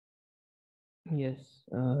Yes,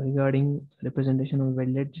 regarding representation of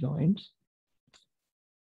welded joints,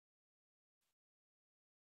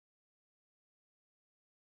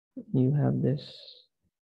 you have this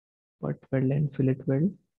butt weld and fillet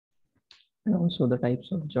weld, and also the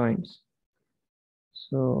types of joints.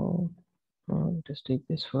 So just take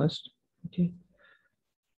this first. Okay,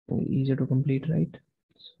 easier to complete, right?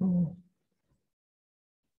 So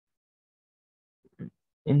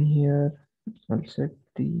in here, I'll set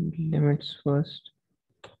the limits first.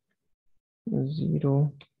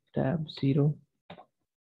 0, tab 0,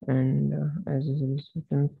 and as is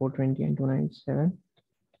written 420 and 297,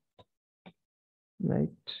 right?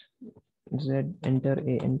 Z, enter,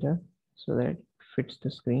 A, enter, so that it fits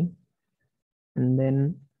the screen, and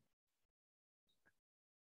then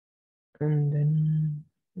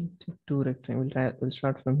we'll take two rectangles. We'll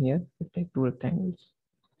start from here. We'll take two rectangles.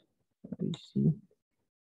 We see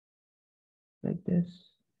like this,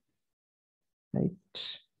 right?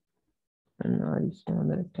 And now I see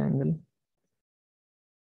another rectangle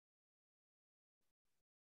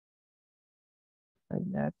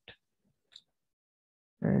like that,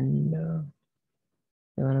 and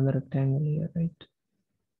another rectangle here, right?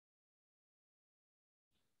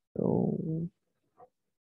 So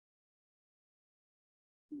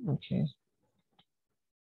okay,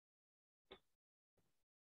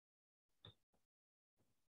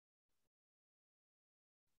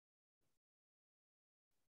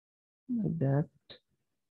 like that.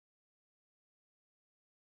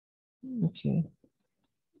 Okay,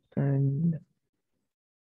 and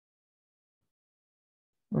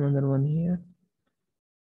another one here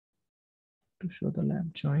to show the lap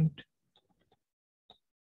joint.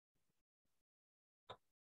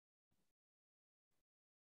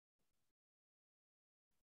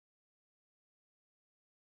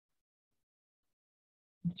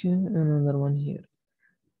 Okay, another one here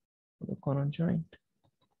for the corner joint.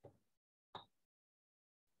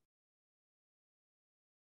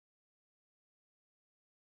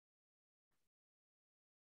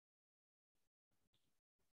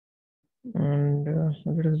 And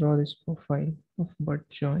let us draw this profile of butt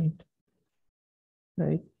joint,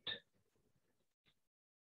 right?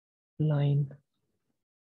 Line.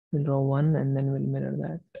 We'll draw one and then we'll mirror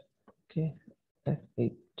that. Okay,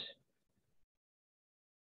 F8.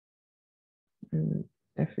 And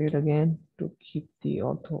F8 again to keep the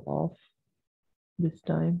ortho off this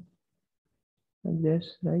time, like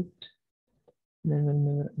this, right? And then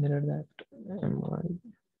we'll mirror that.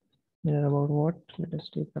 Mirror about what? Let us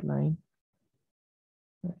take a line,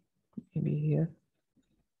 maybe here.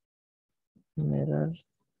 Mirror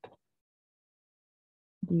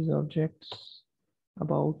these objects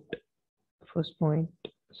about first point,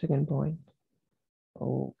 second point.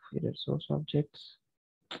 Oh, here source objects.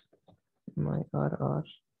 My RR.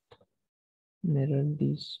 Mirror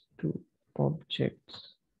these two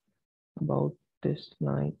objects about this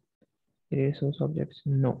line. Erase source objects,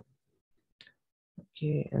 no.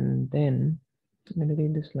 Okay, and then I'm going to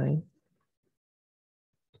read this line,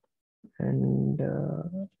 and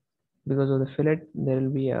because of the fillet there will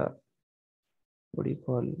be a, what do you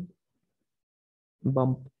call,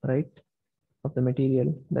 bump, right, of the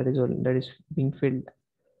material that is being filled.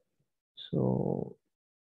 So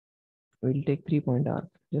we'll take 3-point arc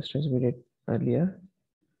just as we did earlier.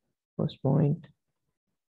 First point,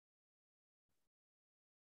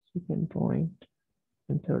 second point,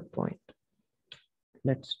 and third point.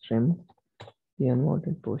 Let's trim the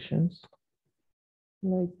unwanted portions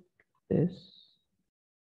like this,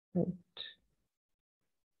 right?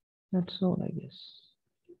 That's all, I guess.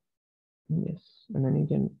 Yes, and then you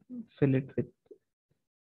can fill it with,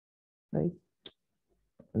 right?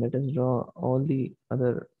 Let us draw all the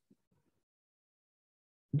other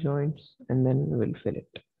joints and then we'll fill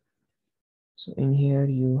it. So in here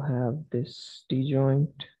you have this T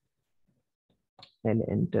joint, and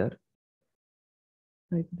enter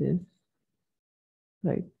like this,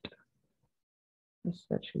 right? Yes,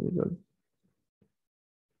 that should be good.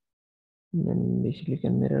 And then basically you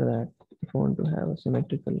can mirror that if you want to have a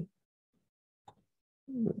symmetrical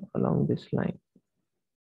along this line.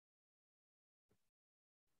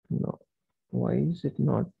 No, why is it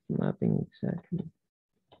not mapping exactly?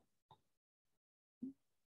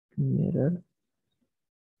 Mirror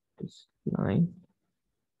this line.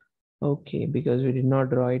 Okay, because we did not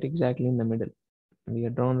draw it exactly in the middle. We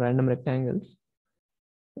have drawn random rectangles.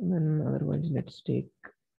 And then otherwise, let's take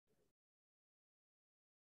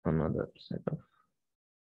another set of,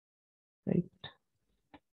 right?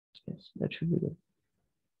 Yes, that should be good.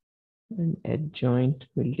 And edge joint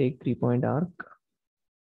will take 3-point arc,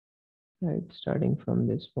 right? Starting from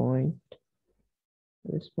this point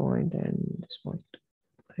this point and this point,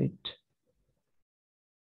 right?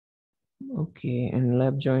 Okay, and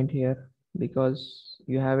lap joint here because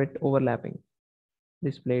you have it overlapping.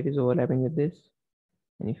 This plate is overlapping with this,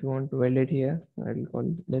 and if you want to weld it here, that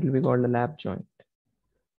will be called a lap joint.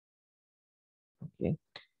 Okay,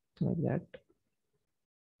 like that.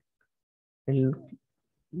 It'll,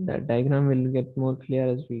 the diagram will get more clear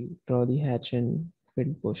as we draw the hatch and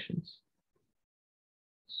fill portions.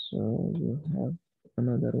 So you have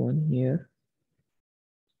another one here,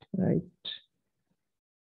 right?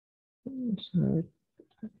 Let's have it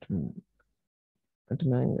at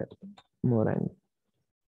an angle, more angle,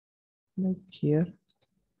 like here,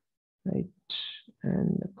 right?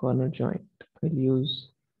 And the corner joint, we'll use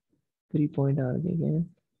 3-point arc again.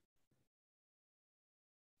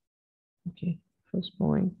 Okay, first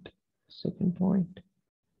point, second point,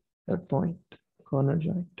 third point, corner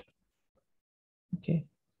joint. Okay,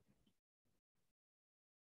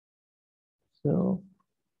 so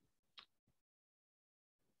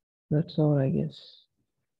that's all, I guess,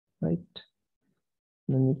 right?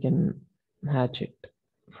 Then we can hatch it.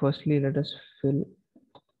 Firstly, let us fill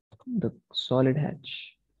the solid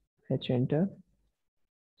hatch. Hatch, enter,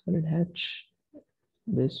 solid hatch.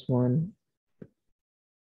 This one,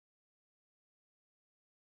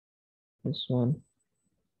 this one,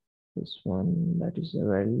 this one. That is a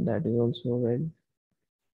weld. That is also a weld.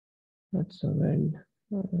 That's a weld,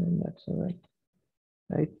 and that's a weld.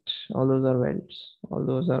 Right? All those are welds. All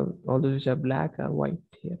those which are black are white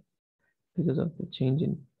here because of the change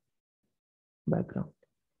in background.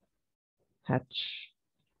 Hatch,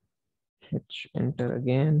 hatch, enter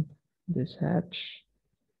again. This hatch.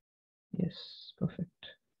 Yes, perfect.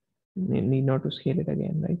 Need not to scale it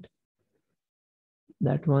again, right?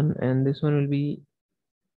 That one and this one will be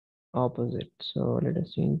opposite. So let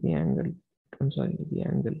us change the angle. I'm sorry, the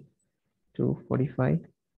angle to 45.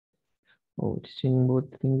 Oh, it's changing both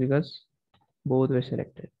things because both were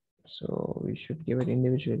selected. So we should give it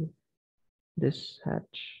individually. This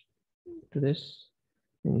hatch to this,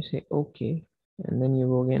 and you say okay, and then you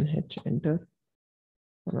go again, hatch, enter,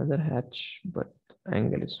 another hatch, but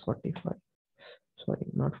angle is 45. Sorry,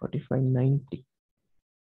 not 45, 90.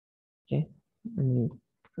 Okay, and you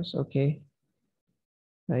press okay,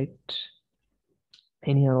 right?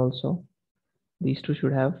 And here also, these two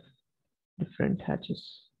should have different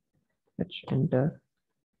hatches. Hatch, enter,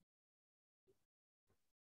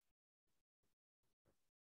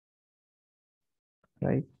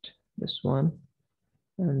 right? This one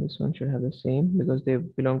and this one should have the same because they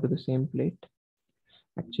belong to the same plate.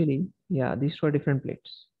 Actually, yeah, these two are different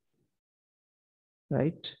plates,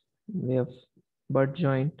 right? We have butt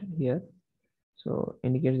joint here, so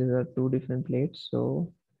indicates there are two different plates,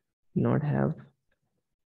 so not have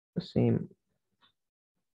the same.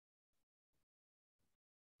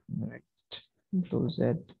 Right, close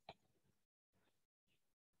that,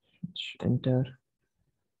 enter.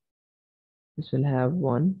 This will have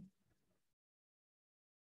one.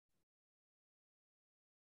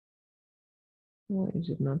 Why is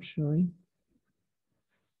it not showing?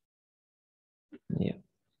 Yeah,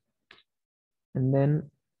 and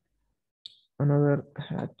then another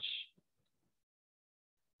hatch.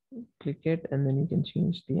 Click it, and then you can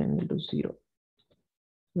change the angle to 0.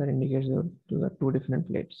 That indicates those are two different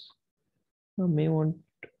plates. Now may want,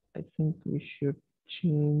 I think we should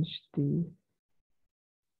change the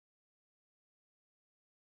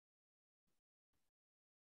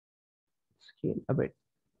scale a bit.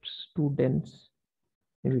 It's too dense.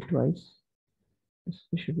 Maybe twice.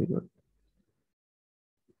 This should be good.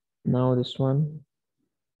 Now this one,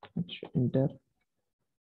 enter.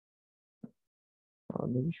 Or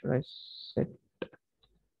maybe should I set?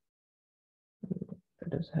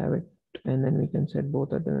 Let us have it, and then we can set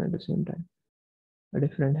both of them at the same time. A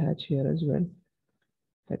different hatch here as well.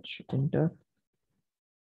 Hatch, enter.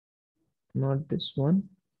 Not this one,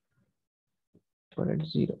 but at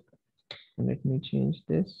 0. And let me change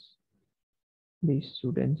these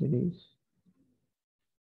two densities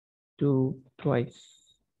to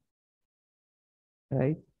twice.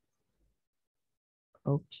 Right?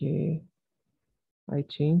 Okay. I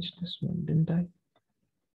changed this one, didn't I?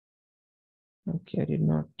 Okay, I did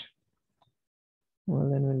not. Well,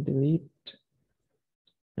 then we'll delete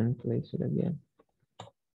and place it again.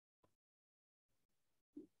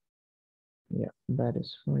 Yeah, that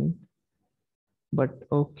is fine. But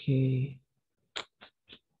okay.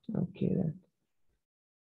 Okay, then.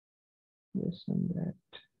 This and that.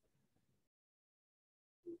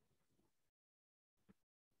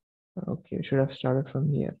 Okay, we should have started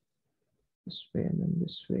from here. This way and then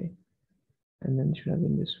this way. And then should have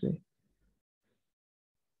been this way.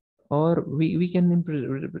 or we can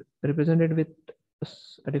represent it with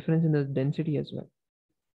a difference in the density as well.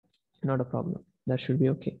 Not a problem. That should be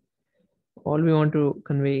okay. All we want to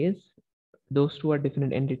convey is those two are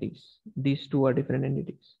different entities. These two are different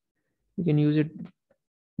entities. You can use it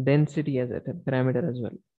density as a parameter as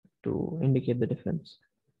well to indicate the difference,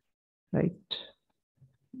 right?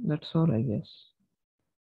 That's all, I guess.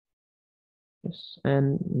 Yes,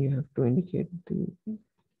 and you have to indicate the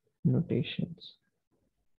notations.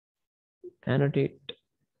 Annotate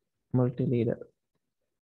multileader.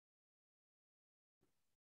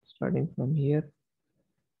 Starting from here,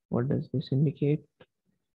 what does this indicate?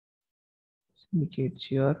 This indicates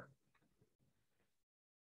your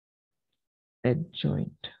edge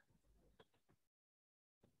joint.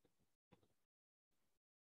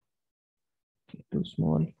 Okay, too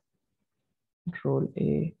small. Control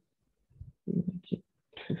A, make it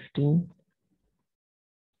 15.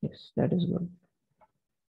 Yes, that is good.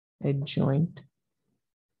 Edge joint.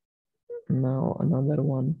 Now another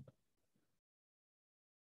one.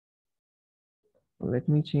 Let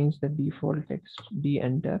me change the default text,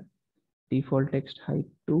 enter default text height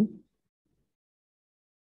to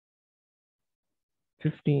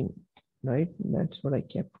 15, right? That's what I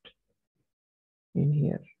kept in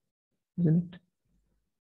here, isn't it?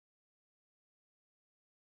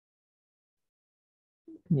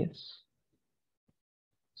 Yes.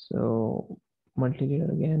 So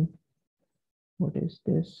multileader again. What is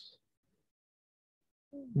this?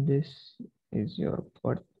 This is your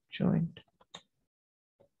butt joint,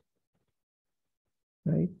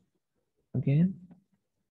 right? Again.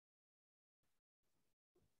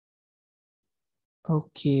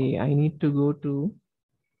 Okay, I need to go to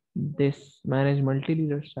this manage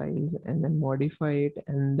multileader styles and then modify it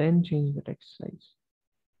and then change the text size.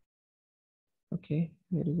 Okay,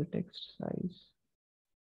 here is the text size.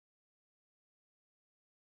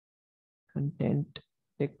 Content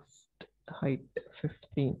text height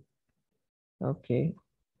 15. Okay,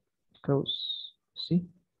 close. See,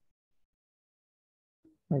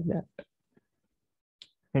 like that.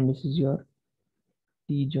 And this is your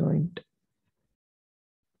T joint.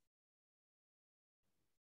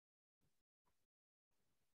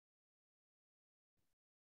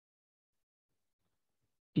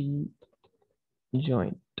 T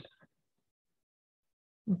joint.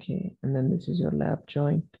 Okay, and then this is your lap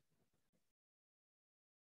joint,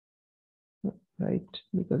 right?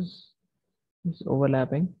 Because it's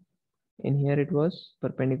overlapping. In here it was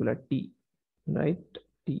perpendicular T, right?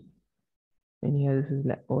 T. And here this is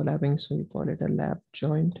overlapping, so you call it a lap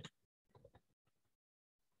joint.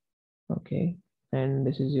 Okay, and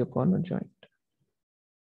this is your corner joint.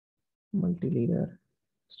 Multileader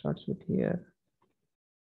starts with here,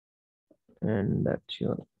 and that's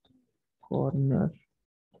your corner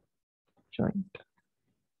joint.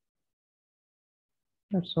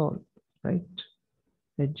 That's all, right?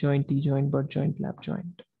 Head joint, T joint, butt joint, lap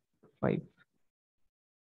joint. 5.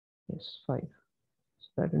 Yes, 5. So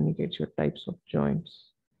that indicates your types of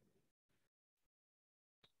joints.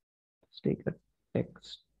 Let's take a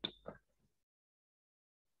text.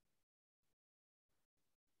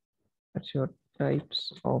 That's your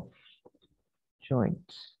types of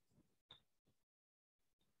joints,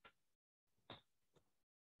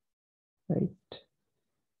 right?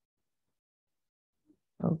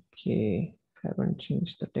 Okay, haven't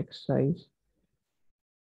changed the text size.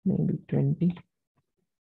 Maybe 20,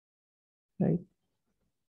 right?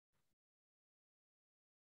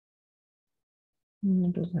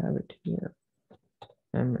 Just have it here.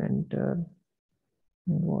 And enter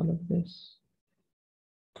all of this.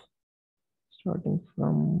 Starting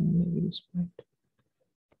from maybe this point.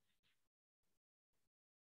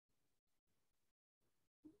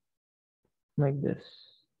 Like this.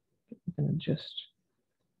 You can adjust.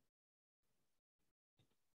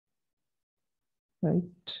 Right?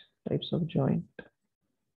 Types of joint.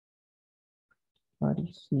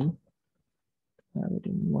 REC. Have it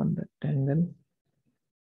in one rectangle.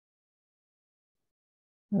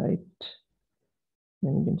 Right.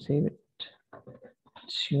 Then you can save it.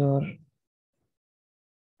 It's your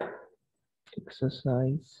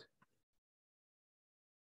exercise.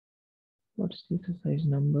 What's the exercise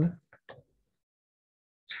number?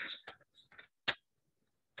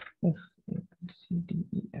 F, A, B, C, D,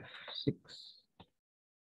 E, F, 6.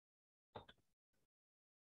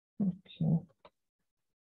 Okay.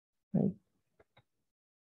 Right.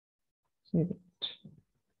 Save it.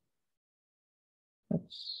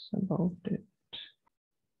 That's about it.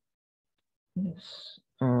 Yes.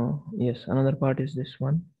 Yes, another part is this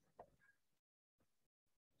one.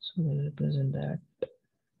 So we'll represent that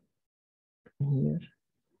here.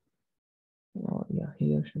 Oh yeah,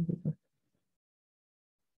 here should be good.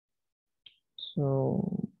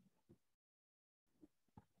 So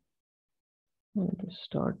I'm going to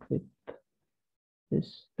start with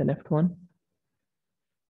this, the left one.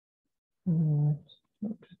 The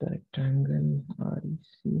rectangle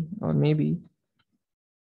REC, or maybe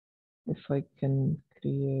if I can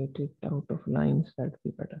create it out of lines, that'd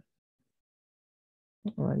be better.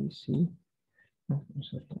 REC, no, I'm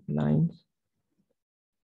sorry, lines.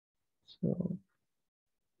 So,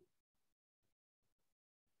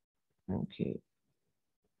 okay,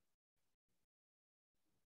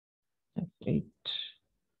 F8,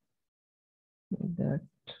 like that,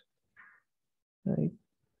 right?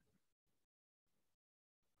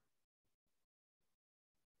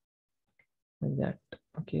 Like that,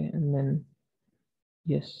 okay, and then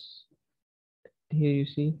yes, here you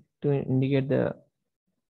see, to indicate the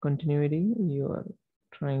continuity, you are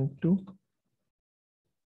trying to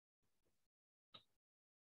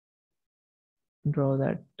draw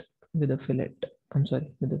that with a fillet. I'm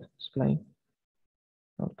sorry, with a spline.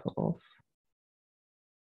 Auto off.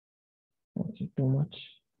 Okay, too much.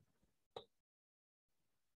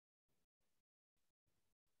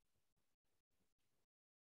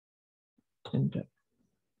 Enter.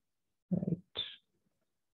 Right.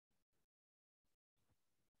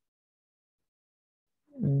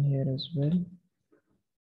 And here as well.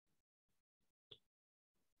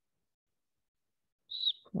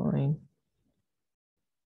 Spline.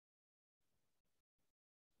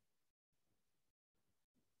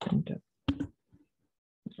 Enter.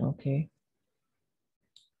 Okay.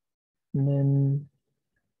 And then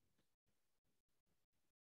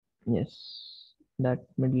yes, that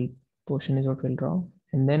middle portion is what we'll draw.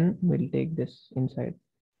 And then we'll take this inside.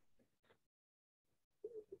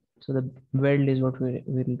 So the weld is what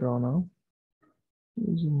we'll draw now.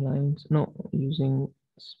 Using lines, no, using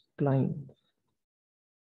spline.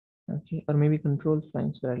 Okay, or maybe control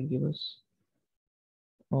splines that will give us,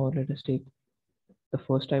 or let us take the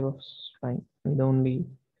first type of spline with only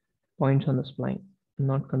points on the spline,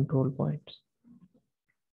 not control points.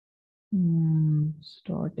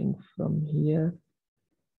 Starting from here,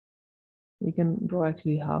 we can draw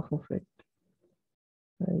actually half of it,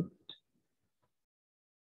 right?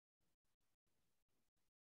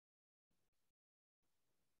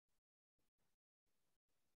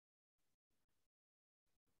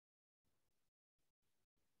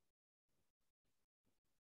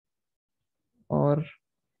 Or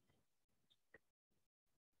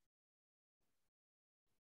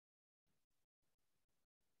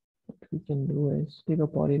what we can do is take a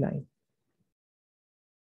polyline,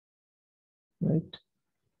 right?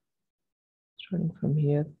 Starting from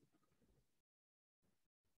here,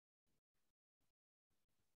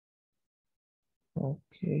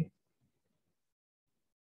 okay,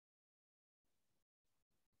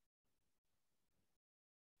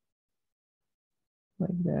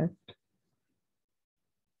 like that.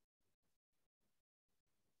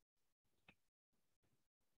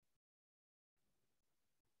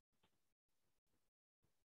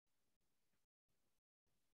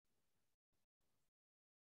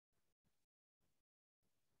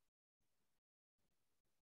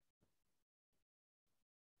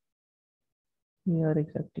 We are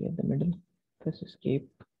exactly at the middle. Press escape.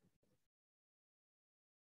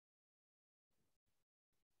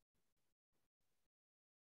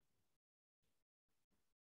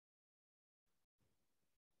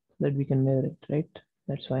 So that we can mirror it, right?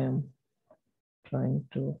 That's why I'm trying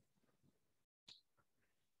to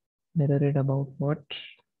mirror it about what?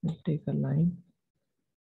 Let's take a line.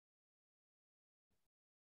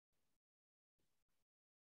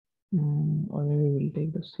 Or maybe we'll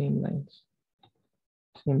take the same lines,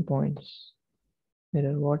 same points.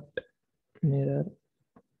 Mirror what? Mirror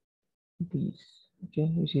these. Okay,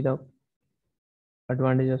 you see the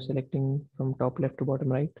advantage of selecting from top left to bottom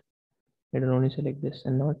right. It will only select this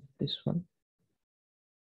and not this one.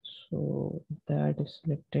 So that is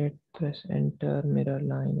selected. Press enter. Mirror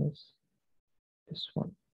line is this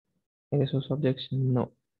one. Okay, so subjects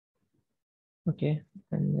no. Okay,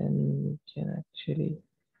 and then we can actually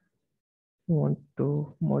want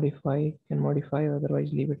to modify, can modify, otherwise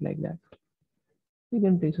leave it like that. We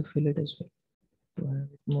can place a fillet as well to have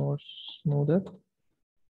it more smoother.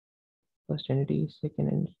 First entity, second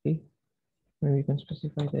entity. Maybe we can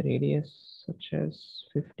specify the radius such as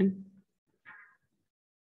 50.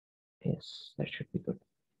 Yes, that should be good,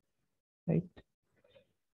 right?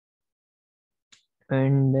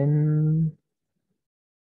 And then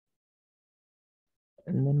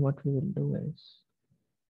what we will do is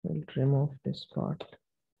we'll trim off this part.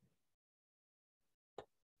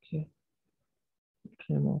 Okay,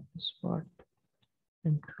 trim off this part.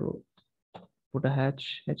 intro. Put a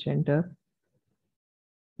h enter,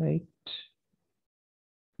 right?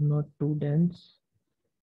 Not too dense,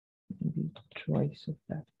 maybe twice of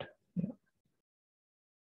that. Yeah.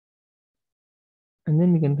 And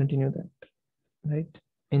then we can continue that, right?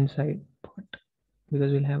 Inside part,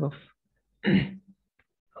 because we'll have a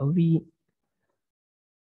v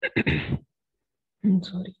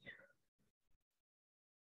sorry.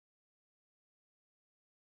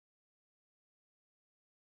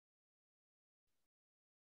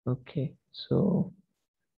 Okay, so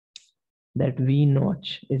that v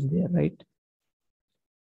notch is there, right?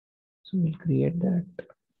 So we'll create that.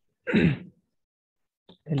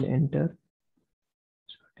 I'll enter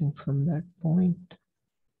starting from that point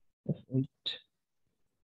of 8.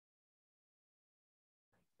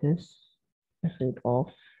 This F8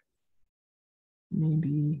 off,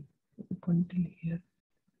 maybe up until here,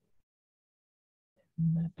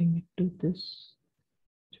 mapping it to this,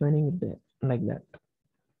 joining it there like that.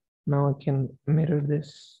 Now I can mirror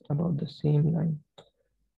this about the same line.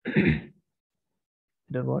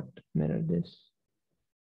 The what? Mirror this,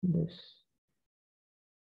 this,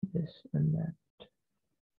 this, and that.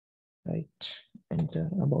 Right. Enter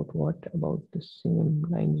about what? About the same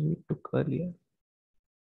lines we took earlier.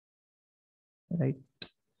 Right,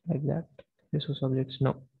 like that. Resource objects.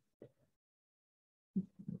 No.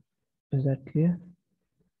 Is that clear?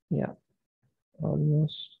 Yeah,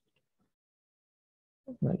 almost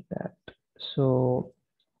like that. So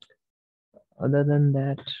other than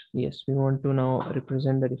that, yes, we want to now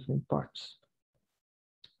represent the different parts.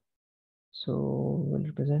 So we'll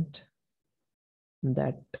represent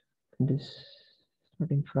that this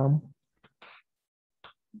starting from,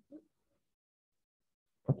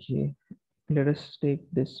 okay, let us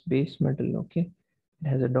take this base metal. Okay, it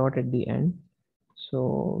has a dot at the end.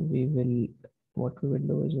 So we will, what we will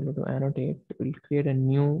do is we'll go to annotate, we'll create a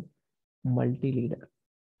new multi-leader.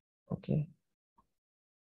 Okay,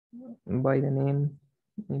 by the name,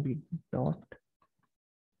 maybe dot,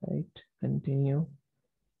 right? Continue,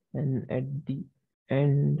 and at the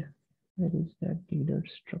end, where is that leader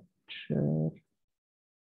structure?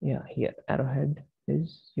 Yeah, here, arrowhead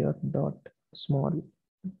is your dot small,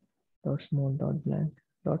 dot blank,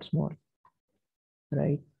 dot small,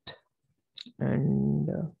 right? And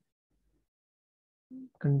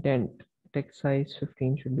content, text size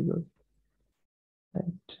 15 should be good, right?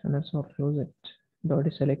 And that's how close it. Dot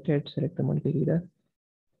is selected, select the multi-leader.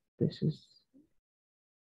 This is,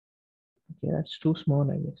 okay, that's too small,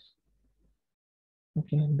 I guess.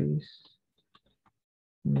 Okay, base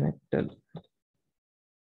metal,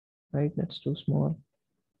 right? That's too small.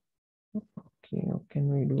 Okay, what can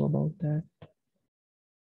we do about that?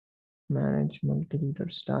 Manage multi-leader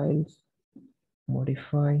styles,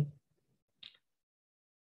 modify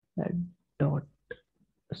that dot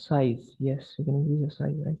size. Yes, you can increase the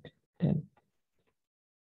size, right? 10.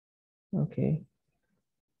 Okay,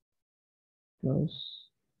 close.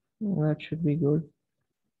 That should be good,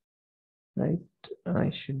 right?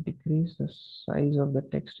 I should decrease the size of the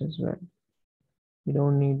text as well. We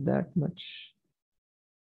don't need that much.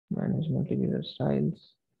 Manage multi-leader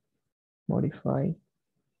styles, modify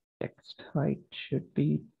text height should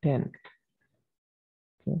be 10.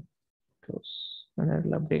 Okay, close, and I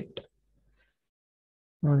will update.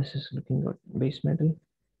 Now this is looking good. Base metal.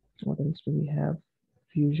 What else do we have?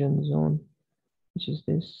 Fusion zone, which is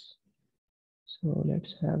this. So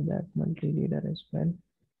let's have that multi-leader as well.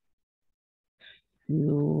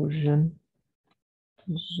 Fusion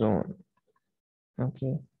zone.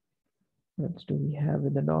 Okay. What else do we have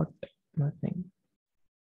with the dot? Nothing.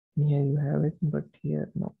 Here you have it, but here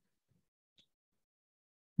no.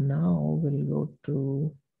 Now we'll go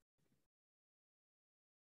to,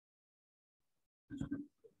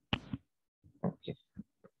 okay,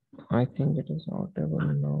 I think it is audible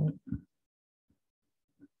now.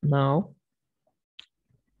 Now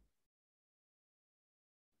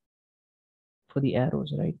for the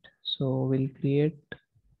arrows, right? So we'll create,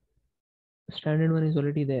 standard one is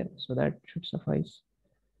already there, so that should suffice.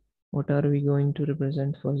 What are we going to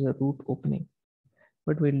represent for the root opening?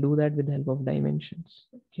 But we'll do that with the help of dimensions.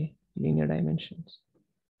 Okay, linear dimensions.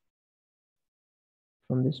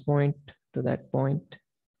 From this point to that point,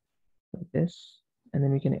 like this, and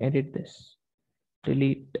then we can edit this.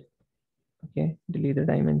 Delete, okay, delete the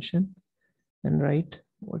dimension and write,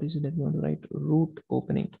 what is it that we want to write? Root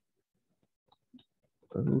opening.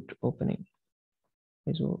 Root opening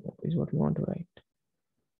is what we want to write.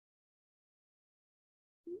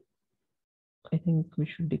 I think we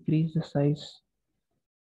should decrease the size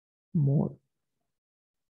more.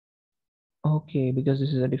 Okay, because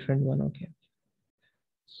this is a different one. Okay,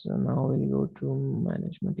 So now we'll go to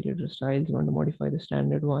manage material styles. We want to modify the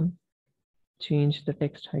standard one. Change the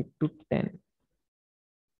text height to 10.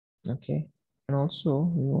 Okay. And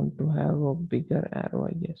also we want to have a bigger arrow,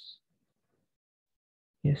 I guess.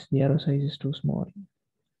 Yes, the arrow size is too small.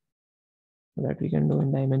 So that we can do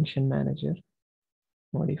in dimension manager.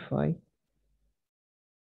 Modify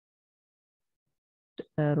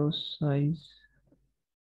arrow size.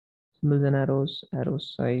 Symbols and arrows. Arrow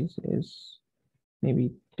size is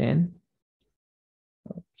maybe 10.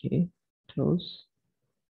 Okay. Close.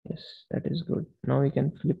 Yes, that is good. Now we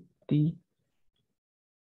can flip the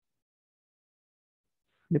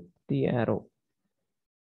arrow.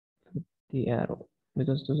 Flip the arrow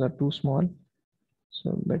because those are too small.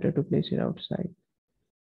 So better to place it outside.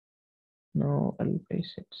 Now I'll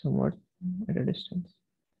place it somewhat at a distance.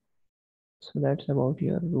 So that's about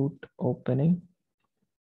your root opening.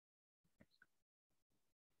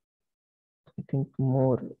 I think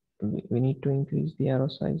more, we need to increase the arrow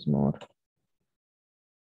size more.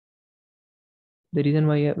 The reason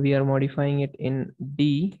why we are modifying it in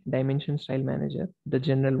D, dimension style manager, the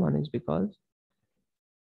general one, is because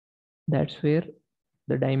that's where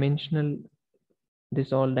the dimensional,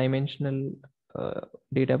 this all dimensional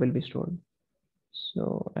data will be stored.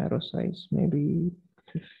 So arrow size maybe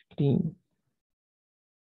 15.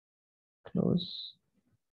 Close.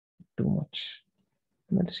 Too much.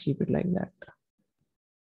 Let's keep it like that.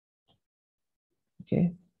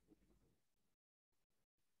 Okay.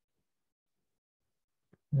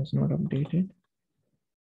 That's not updated.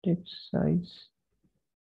 Text size.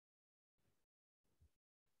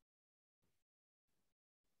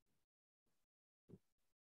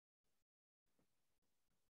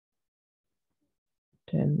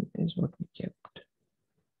 Ten is what we kept.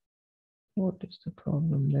 What is the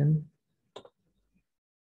problem then?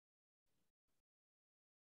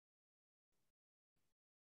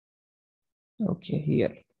 Okay,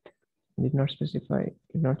 here. Did not specify,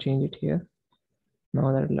 did not change it here.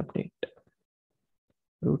 Now that will update.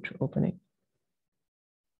 Root opening.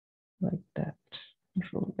 Like that.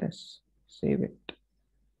 Control S. Save it.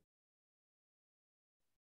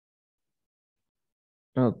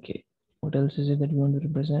 Okay. What else is it that we want to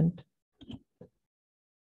represent?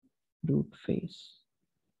 Root face.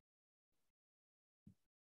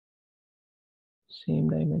 Same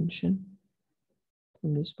dimension.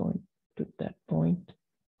 From this point to that point.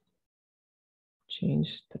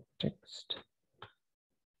 Change the text.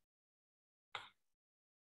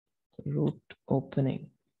 Root opening.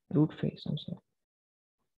 Root face, I'm sorry.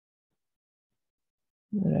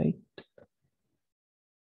 Right.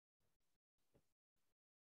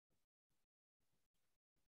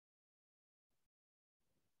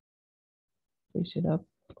 Place it up.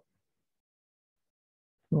 I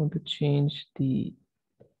want to change the,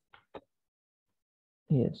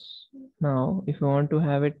 yes. Now, if you want to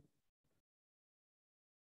have it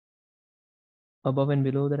above and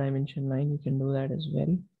below the dimension line, you can do that as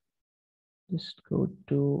well. Just go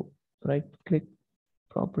to right click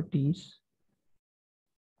properties.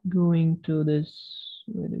 Going to this,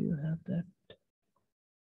 where do you have that?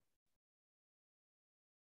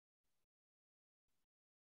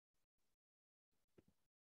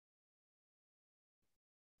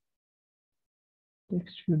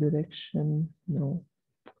 Text view direction, no.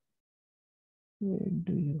 Where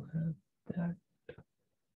do you have that?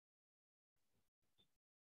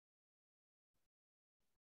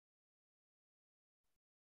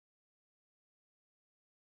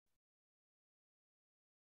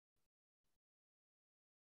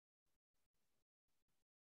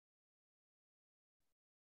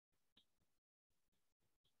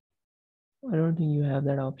 I don't think you have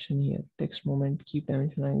that option here. Text moment, keep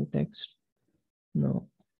dimensioning text. No,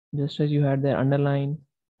 just as you had the underline,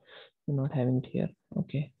 you're not having it here.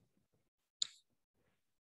 Okay.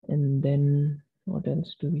 And then what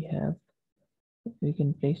else do we have? We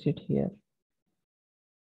can place it here,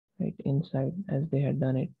 right inside as they had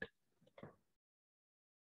done it,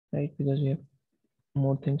 right? Because we have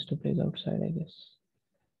more things to place outside, I guess.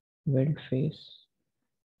 Weld face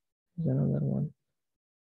is another one.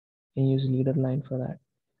 You can use leader line for that,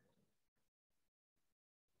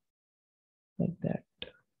 like that.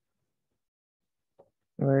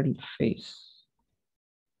 Weld face.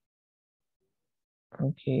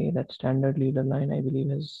 Okay, that standard leader line, I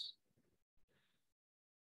believe, has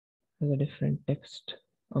a different text.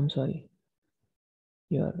 I'm sorry.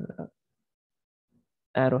 Your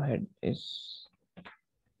arrowhead is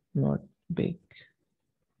not big.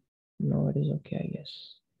 No, it is okay, I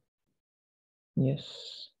guess.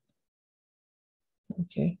 Yes.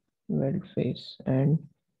 Okay. Weld face, and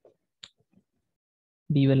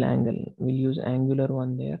bevel angle. We'll use angular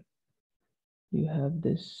one there. You have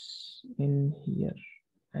this in here,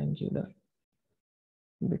 angular,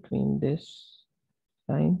 between this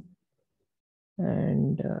line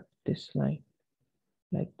and this line,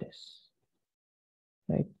 like this,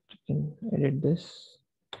 right? You can edit this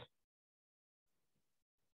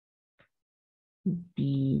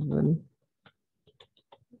bevel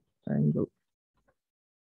angle.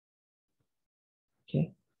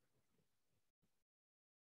 Okay,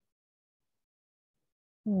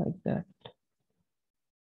 like that.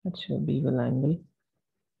 That's your bevel angle.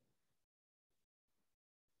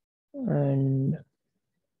 And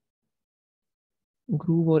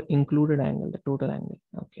groove or included angle, the total angle.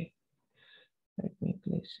 Okay, let me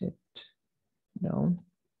place it down.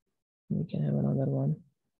 We can have another one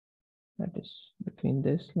that is between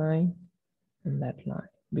this line and that line,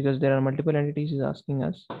 because there are multiple entities. Is asking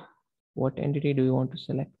us what entity do you want to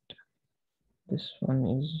select. This one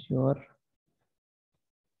is your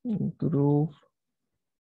groove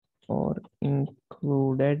or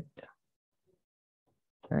included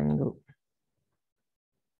angle,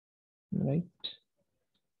 right?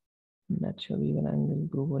 That's your bevel angle,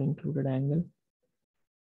 groove or included angle.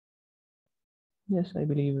 Yes, I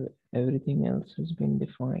believe everything else has been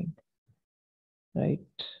defined, right?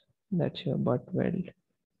 That's your butt weld.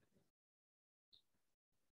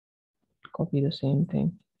 Copy the same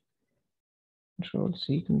thing. Control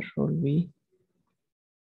C, Control V.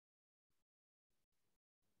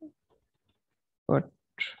 Butt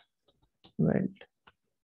weld,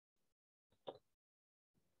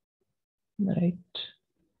 right?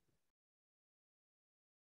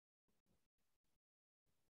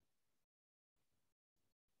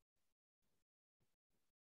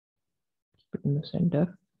 Put in the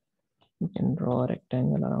center. You can draw a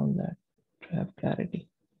rectangle around that to have clarity,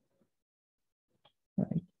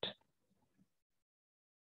 right?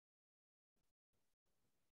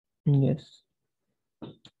 Yes.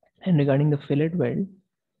 And regarding the fillet weld,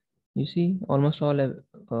 you see almost all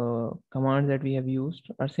commands that we have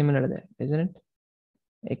used are similar there, isn't it?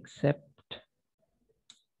 Except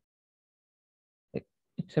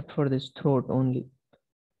for this throat only.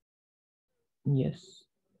 Yes.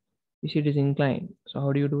 You see it is inclined. So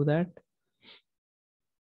how do you do that?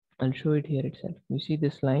 I'll show it here itself. You see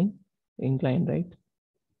this line, inclined, right?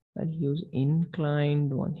 I'll use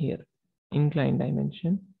inclined one here, inclined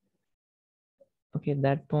dimension. Okay,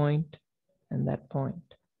 that point and that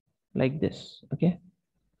point, like this. Okay,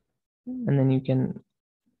 and then you can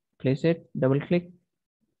place it, double click.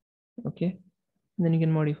 Okay, and then you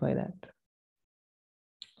can modify that.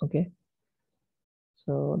 Okay,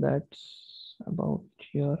 so that's about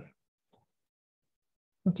your,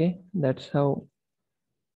 okay, that's how,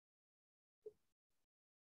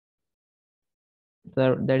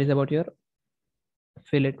 that is about your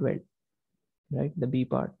fillet weld, right? The B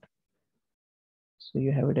part. So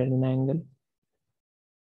you have it at an angle.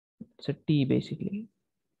 It's a T basically,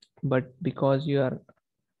 but because if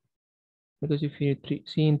you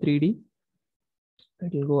see in 3D,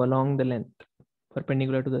 it will go along the length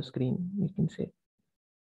perpendicular to the screen, you can say,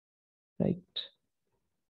 right?